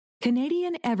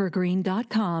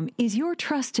CanadianEvergreen.com is your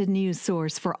trusted news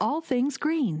source for all things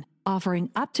green,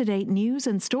 offering up-to-date news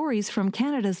and stories from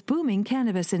Canada's booming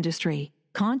cannabis industry.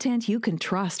 Content you can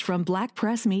trust from Black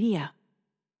Press Media.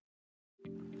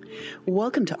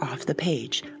 Welcome to Off the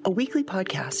Page, a weekly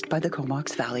podcast by the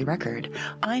Comox Valley Record.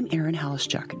 I'm Erin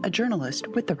Halischuk, a journalist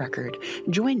with the Record.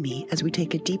 Join me as we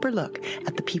take a deeper look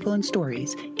at the people and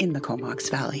stories in the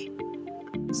Comox Valley.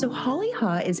 So Hollie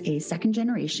Ha is a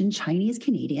second-generation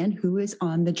Chinese-Canadian who is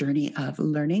on the journey of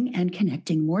learning and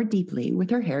connecting more deeply with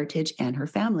her heritage and her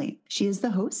family. She is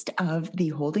the host of the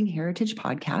Holding Heritage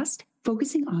podcast,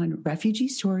 focusing on refugee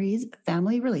stories,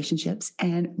 family relationships,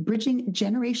 and bridging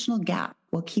generational gap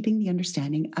while keeping the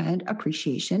understanding and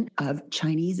appreciation of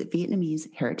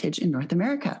Chinese-Vietnamese heritage in North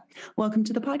America. Welcome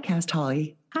to the podcast,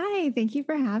 Hollie. Hi, thank you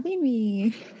for having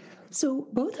me. So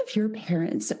both of your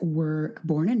parents were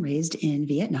born and raised in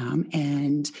Vietnam,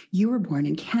 and you were born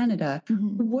in Canada.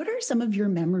 Mm-hmm. What are some of your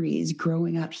memories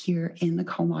growing up here in the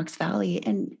Comox Valley?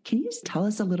 And can you just tell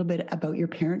us a little bit about your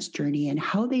parents' journey and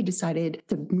how they decided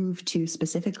to move to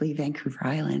specifically Vancouver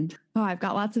Island? Oh, I've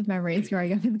got lots of memories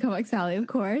growing up in the Comox Valley, of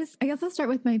course. I guess I'll start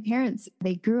with my parents.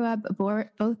 They grew up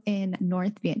both in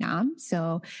North Vietnam.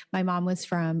 So my mom was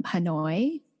from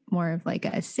Hanoi, more of like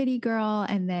a city girl.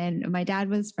 And then my dad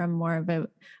was from more of a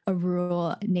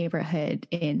rural neighborhood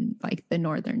in like the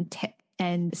northern tip.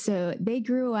 And so they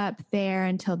grew up there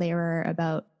until they were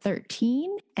about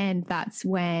 13. And that's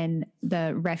when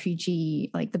the refugee,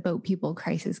 like the boat people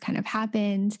crisis kind of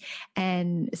happened.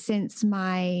 And since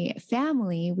my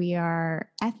family, we are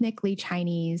ethnically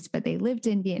Chinese, but they lived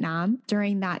in Vietnam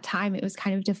during that time, it was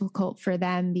kind of difficult for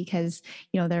them because,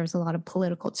 there was a lot of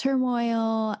political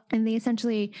turmoil and they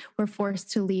essentially were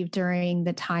forced to leave during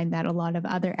the time that a lot of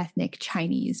other ethnic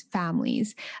Chinese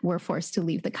families were forced to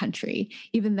leave the country,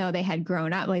 even though they had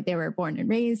grown up, like they were born and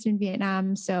raised in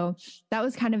Vietnam. So that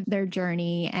was kind of their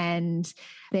journey. And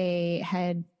they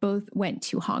had both went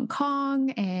to Hong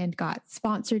Kong and got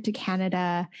sponsored to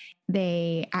Canada.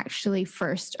 They actually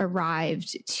first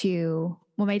arrived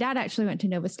my dad actually went to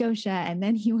Nova Scotia and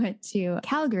then he went to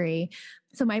Calgary.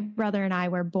 So my brother and I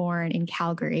were born in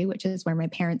Calgary, which is where my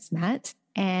parents met.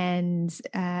 And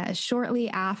shortly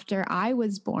after I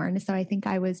was born, so I think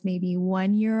I was maybe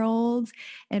 1 year old,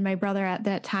 and my brother at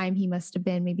that time, he must have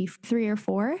been maybe 3 or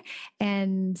 4.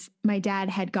 And my dad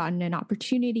had gotten an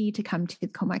opportunity to come to the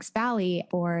Comox Valley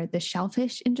for the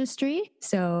shellfish industry.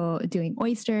 So doing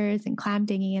oysters and clam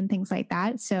dinging and things like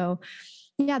that. So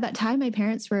yeah, that time my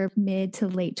parents were mid to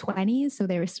late 20s, so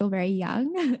they were still very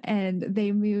young, and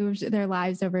they moved their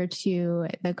lives over to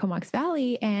the Comox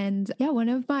Valley. And yeah, one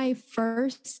of my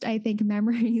first, I think,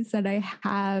 memories that I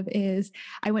have is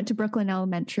I went to Brooklyn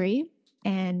Elementary.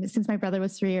 And since my brother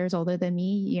was 3 years older than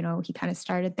me, he kind of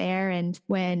started there. And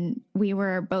when we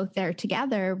were both there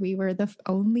together, we were the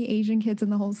only Asian kids in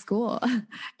the whole school.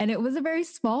 And it was a very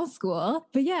small school.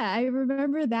 But yeah, I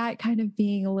remember that kind of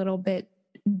being a little bit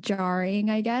jarring,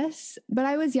 I guess. But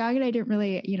I was young and I didn't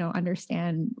really,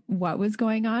 understand what was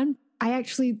going on. I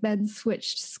actually then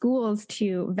switched schools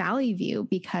to Valley View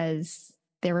because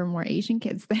there were more Asian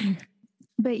kids there.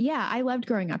 But yeah, I loved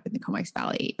growing up in the Comox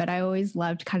Valley, but I always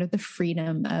loved kind of the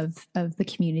freedom of the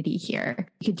community here.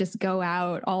 You could just go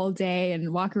out all day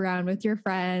and walk around with your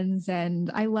friends.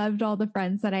 And I loved all the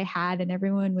friends that I had, and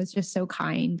everyone was just so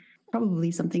kind.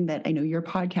 Probably something that I know your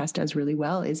podcast does really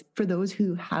well is for those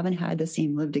who haven't had the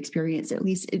same lived experience, at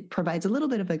least it provides a little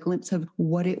bit of a glimpse of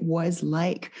what it was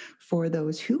like for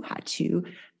those who had to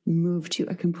move to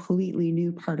a completely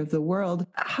new part of the world.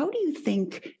 How do you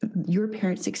think your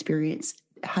parents' experience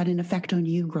had an effect on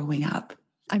you growing up?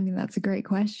 I mean, that's a great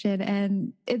question.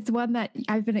 And it's one that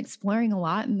I've been exploring a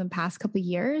lot in the past couple of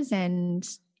years. And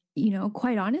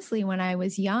quite honestly, when I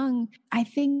was young, I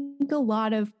think a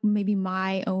lot of maybe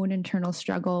my own internal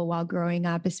struggle while growing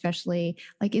up, especially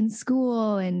like in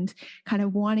school and kind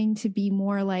of wanting to be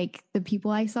more like the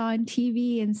people I saw on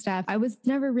TV and stuff, I was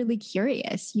never really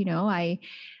curious. I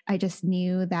just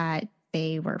knew that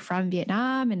they were from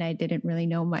Vietnam and I didn't really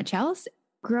know much else.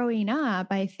 Growing up,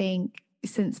 I think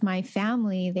since my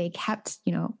family, they kept,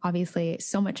 obviously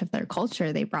so much of their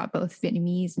culture. They brought both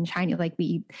Vietnamese and Chinese, like we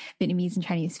eat Vietnamese and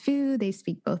Chinese food. They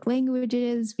speak both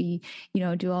languages. We,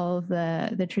 do all of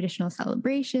the traditional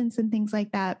celebrations and things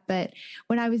like that. But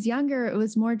when I was younger, it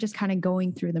was more just kind of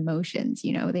going through the motions.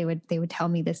 They would tell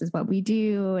me this is what we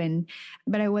do.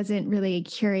 But I wasn't really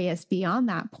curious beyond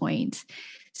that point.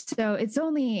 So it's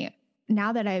only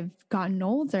now that I've gotten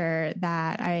older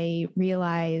that I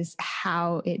realize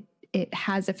how it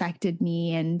has affected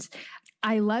me. And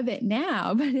I love it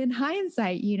now, but in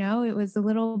hindsight, it was a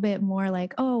little bit more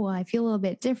like, oh, well, I feel a little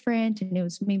bit different. And it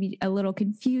was maybe a little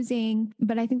confusing,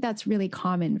 but I think that's really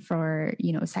common for,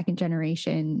 second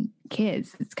generation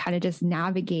kids. It's kind of just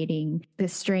navigating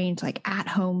this strange, like at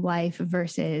home life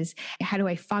versus how do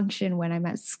I function when I'm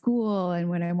at school and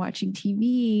when I'm watching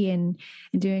TV and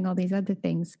doing all these other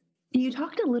things. You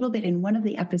talked a little bit in one of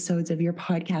the episodes of your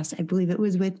podcast, I believe it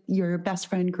was with your best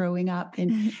friend growing up,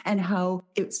 and how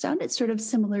it sounded sort of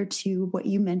similar to what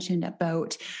you mentioned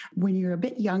about when you're a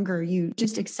bit younger, you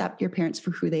just accept your parents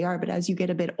for who they are. But as you get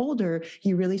a bit older,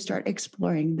 you really start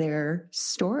exploring their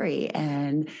story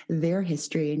and their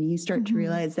history. And you start to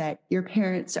realize that your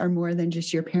parents are more than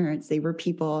just your parents. They were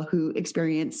people who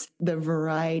experienced the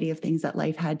variety of things that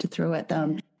life had to throw at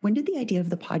them. When did the idea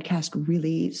of the podcast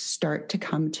really start to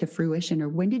come to fruition, or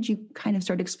when did you kind of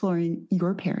start exploring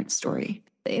your parents' story?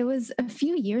 It was a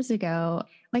few years ago.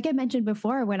 Like I mentioned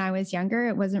before, when I was younger,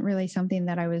 it wasn't really something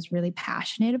that I was really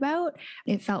passionate about.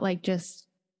 It felt like just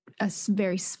a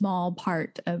very small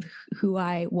part of who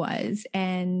I was.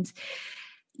 And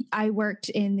I worked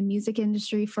in the music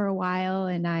industry for a while,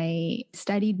 and I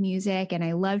studied music, and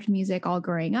I loved music all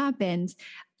growing up. And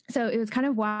so it was kind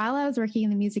of while I was working in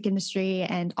the music industry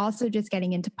and also just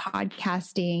getting into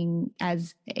podcasting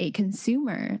as a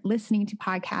consumer, listening to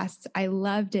podcasts. I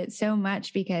loved it so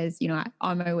much because,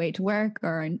 on my way to work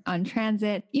or on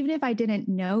transit, even if I didn't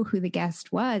know who the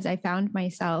guest was, I found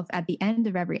myself at the end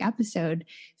of every episode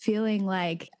feeling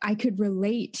like I could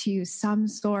relate to some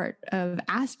sort of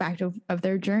aspect of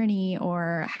their journey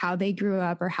or how they grew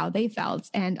up or how they felt.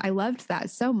 And I loved that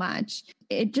so much.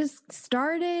 It just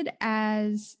started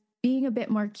as being a bit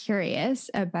more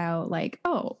curious about like,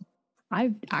 oh,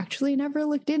 I've actually never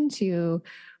looked into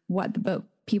what the boat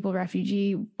people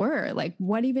refugee were. Like,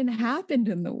 what even happened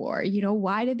in the war?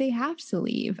 Why did they have to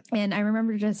leave? And I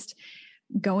remember just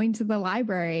going to the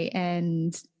library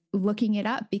and looking it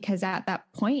up because at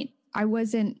that point, I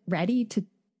wasn't ready to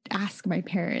ask my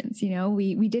parents.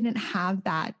 We didn't have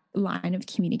that line of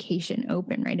communication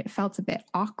open, right? It felt a bit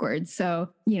awkward. So,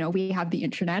 we have the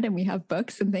internet and we have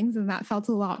books and things, and that felt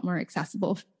a lot more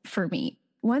accessible for me.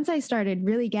 Once I started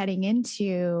really getting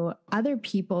into other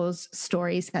people's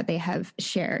stories that they have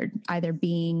shared, either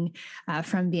being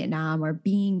from Vietnam or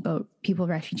being boat people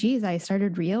refugees, I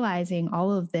started realizing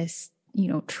all of this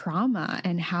trauma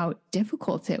and how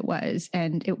difficult it was.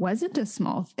 And it wasn't a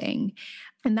small thing.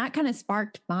 And that kind of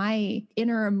sparked my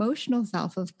inner emotional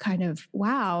self of kind of,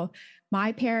 wow,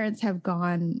 my parents have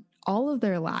gone all of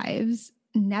their lives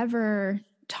never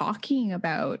talking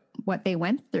about what they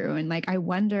went through. And like, I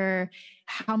wonder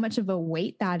how much of a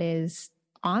weight that is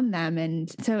on them.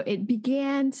 And so it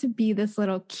began to be this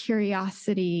little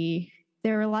curiosity.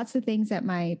 There were lots of things that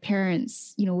my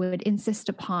parents, would insist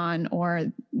upon,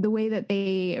 or the way that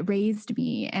they raised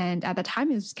me. And at the time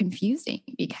it was confusing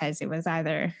because it was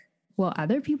either, well,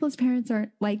 other people's parents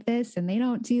aren't like this and they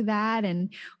don't do that. And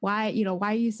why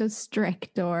are you so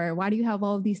strict? Or why do you have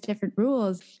all of these different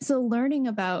rules? So learning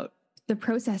about the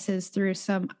processes through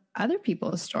some other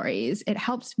people's stories, it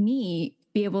helps me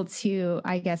be able to,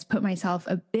 I guess, put myself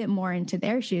a bit more into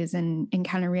their shoes and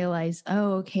kind of realize,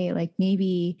 oh, okay, like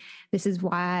maybe this is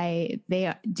why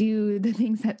they do the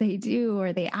things that they do,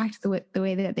 or they act the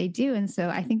way that they do. And so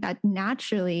I think that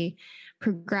naturally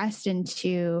progressed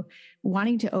into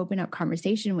wanting to open up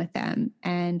conversation with them.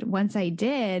 And once I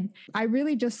did, I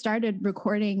really just started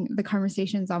recording the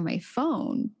conversations on my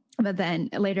phone. But then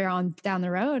later on down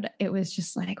the road, it was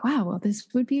just like, wow, well, this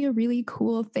would be a really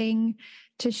cool thing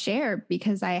to share,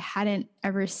 because I hadn't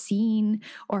ever seen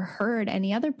or heard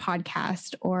any other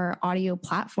podcast or audio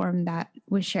platform that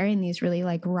was sharing these really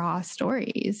like raw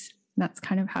stories. And that's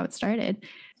kind of how it started.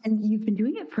 And you've been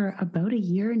doing it for about a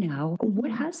year now.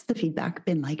 What has the feedback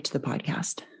been like to the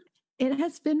podcast? It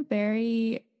has been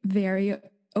very, very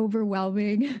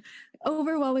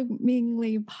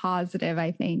overwhelmingly positive,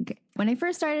 I think. When I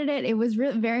first started it, it was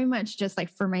very much just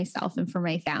like for myself and for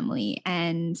my family.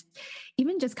 And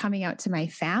even just coming out to my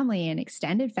family and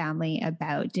extended family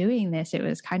about doing this, it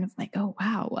was kind of like, oh,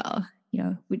 wow, well,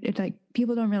 it's like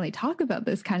people don't really talk about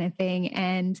this kind of thing.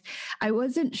 And I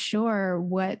wasn't sure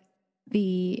what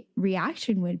the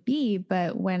reaction would be.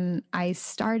 But when I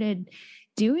started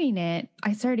doing it,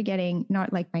 I started getting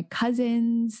not like my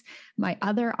cousins, my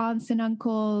other aunts and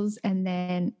uncles, and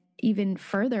then even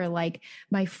further, like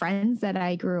my friends that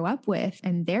I grew up with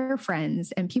and their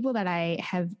friends and people that I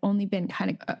have only been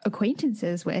kind of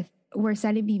acquaintances with were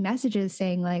sending me messages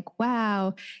saying like,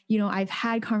 wow, I've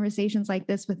had conversations like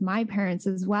this with my parents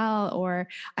as well, or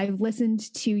I've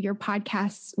listened to your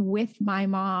podcasts with my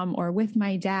mom or with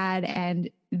my dad, and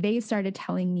they started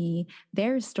telling me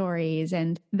their stories.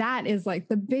 And that is like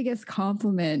the biggest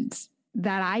compliment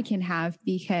that I can have,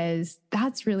 because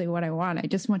that's really what I want. I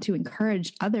just want to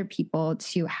encourage other people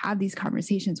to have these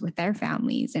conversations with their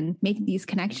families and make these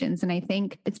connections. And I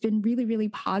think it's been really, really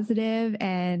positive.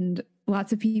 And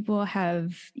lots of people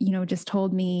have, just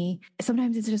told me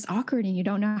sometimes it's just awkward and you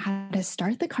don't know how to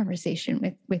start the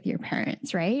conversation with your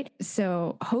parents, right?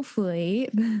 So hopefully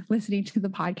listening to the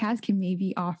podcast can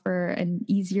maybe offer an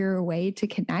easier way to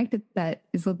connect that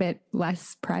is a little bit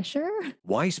less pressure.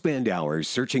 Why spend hours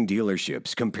searching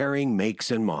dealerships, comparing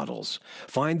makes and models?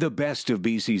 Find the best of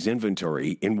BC's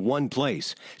inventory in one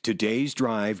place,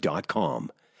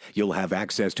 todaysdrive.com. You'll have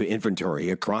access to inventory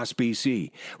across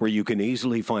BC, where you can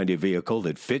easily find a vehicle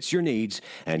that fits your needs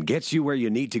and gets you where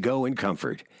you need to go in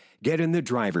comfort. Get in the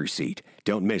driver's seat.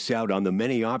 Don't miss out on the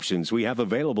many options we have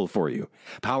available for you.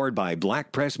 Powered by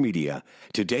Black Press Media,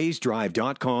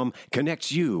 todaysdrive.com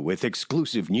connects you with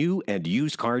exclusive new and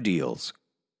used car deals.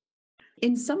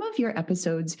 In some of your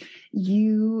episodes,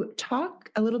 you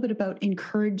talk a little bit about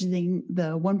encouraging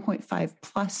the 1.5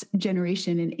 plus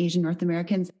generation in Asian North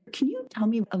Americans. Can you tell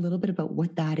me a little bit about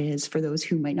what that is for those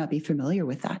who might not be familiar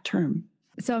with that term?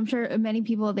 So I'm sure many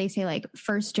people, they say like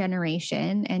first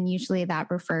generation, and usually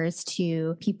that refers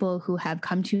to people who have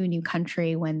come to a new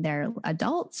country when they're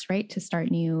adults, right, to start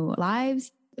new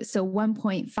lives. So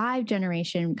 1.5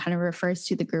 generation kind of refers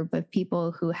to the group of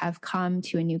people who have come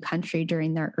to a new country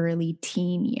during their early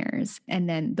teen years. And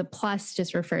then the plus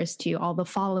just refers to all the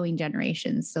following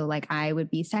generations. So like I would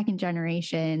be second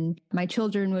generation, my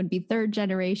children would be third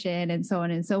generation, and so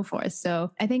on and so forth.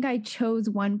 So I think I chose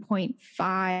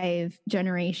 1.5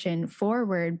 generation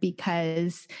forward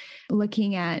because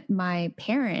looking at my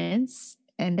parents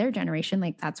and their generation,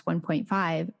 like that's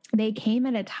 1.5, they came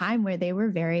at a time where they were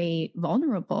very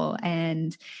vulnerable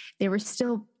and they were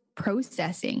still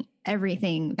processing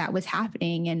everything that was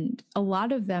happening. And a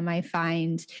lot of them, I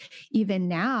find even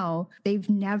now, they've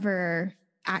never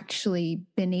actually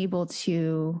been able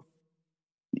to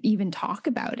even talk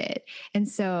about it. And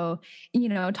so,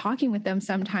 talking with them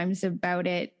sometimes about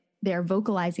it, they're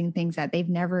vocalizing things that they've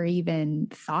never even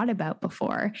thought about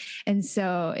before. And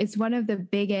so it's one of the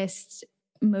biggest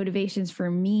motivations for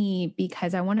me,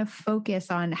 because I want to focus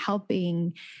on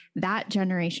helping that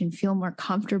generation feel more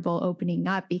comfortable opening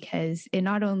up, because it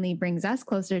not only brings us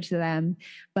closer to them,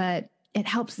 but it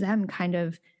helps them kind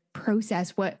of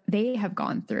process what they have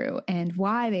gone through and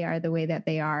why they are the way that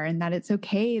they are, and that it's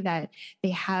okay that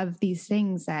they have these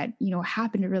things that,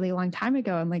 happened a really long time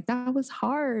ago. And like, that was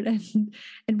hard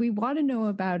and we want to know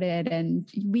about it and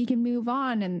we can move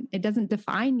on and it doesn't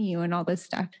define you and all this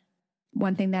stuff.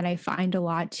 One thing that I find a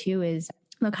lot too is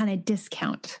they'll kind of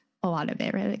discount a lot of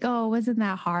it, right? Like, oh, wasn't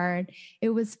that hard? It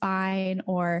was fine.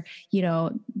 Or,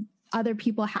 other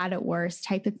people had it worse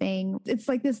type of thing. It's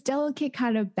like this delicate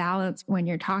kind of balance when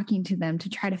you're talking to them to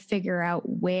try to figure out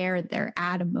where they're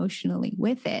at emotionally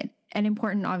with it. And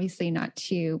important, obviously, not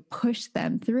to push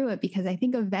them through it, because I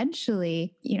think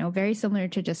eventually, very similar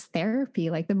to just therapy,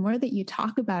 like the more that you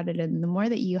talk about it and the more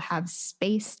that you have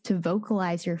space to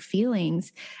vocalize your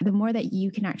feelings, the more that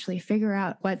you can actually figure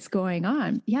out what's going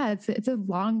on. Yeah, it's a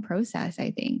long process,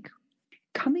 I think.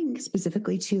 Coming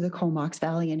specifically to the Comox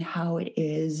Valley and how it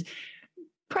is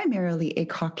primarily a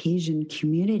Caucasian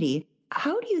community,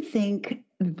 how do you think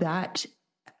that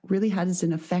really has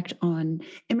an effect on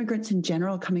immigrants in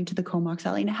general coming to the Comox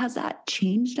Valley? And has that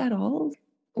changed at all?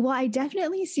 Well, I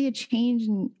definitely see a change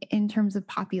in terms of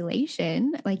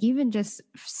population. Like even just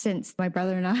since my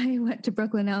brother and I went to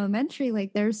Brooklyn Elementary,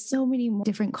 like there's so many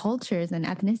different cultures and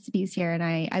ethnicities here. And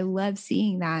I love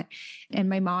seeing that. And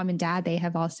my mom and dad, they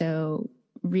have also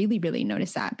really, really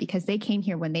noticed that, because they came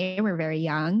here when they were very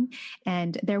young.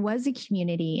 And there was a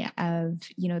community of,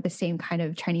 the same kind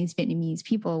of Chinese Vietnamese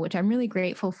people, which I'm really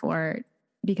grateful for,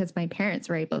 because my parents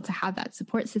were able to have that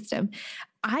support system.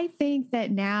 I think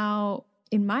that now,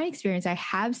 in my experience, I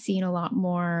have seen a lot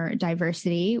more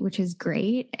diversity, which is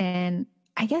great. And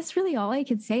I guess really all I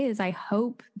could say is I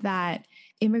hope that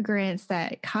immigrants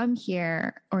that come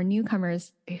here, or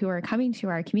newcomers who are coming to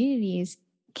our communities,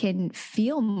 can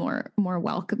feel more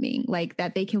welcoming, like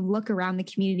that they can look around the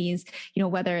communities,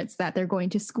 whether it's that they're going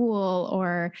to school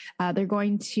or they're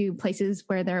going to places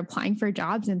where they're applying for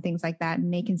jobs and things like that.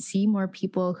 And they can see more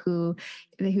people who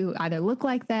either look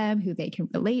like them, who they can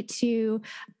relate to.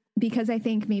 Because I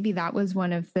think maybe that was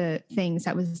one of the things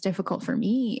that was difficult for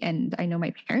me. And I know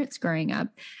my parents growing up,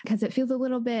 because it feels a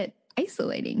little bit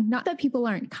isolating. Not that people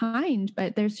aren't kind,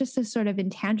 but there's just a sort of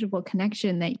intangible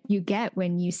connection that you get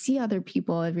when you see other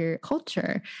people of your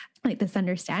culture, like this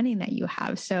understanding that you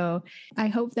have. So I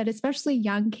hope that especially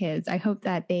young kids, I hope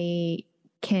that they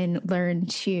can learn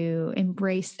to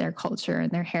embrace their culture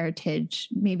and their heritage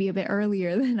maybe a bit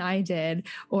earlier than I did,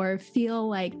 or feel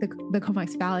like the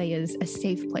Comox Valley is a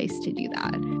safe place to do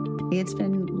that. It's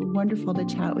been wonderful to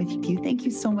chat with you. Thank you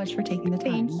so much for taking the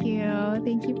time. Thank you.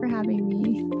 Thank you for having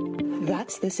me.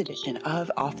 That's this edition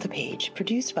of Off the Page,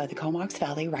 produced by the Comox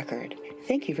Valley Record.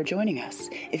 Thank you for joining us.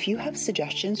 If you have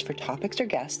suggestions for topics or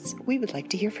guests, we would like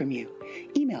to hear from you.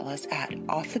 Email us at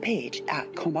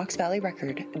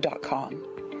offthepage@comoxvalleyrecord.com.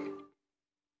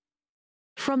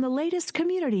 From the latest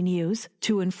community news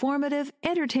to informative,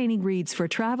 entertaining reads for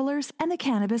travelers and the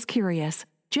cannabis curious,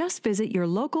 just visit your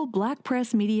local Black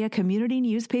Press Media community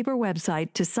newspaper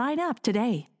website to sign up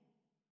today.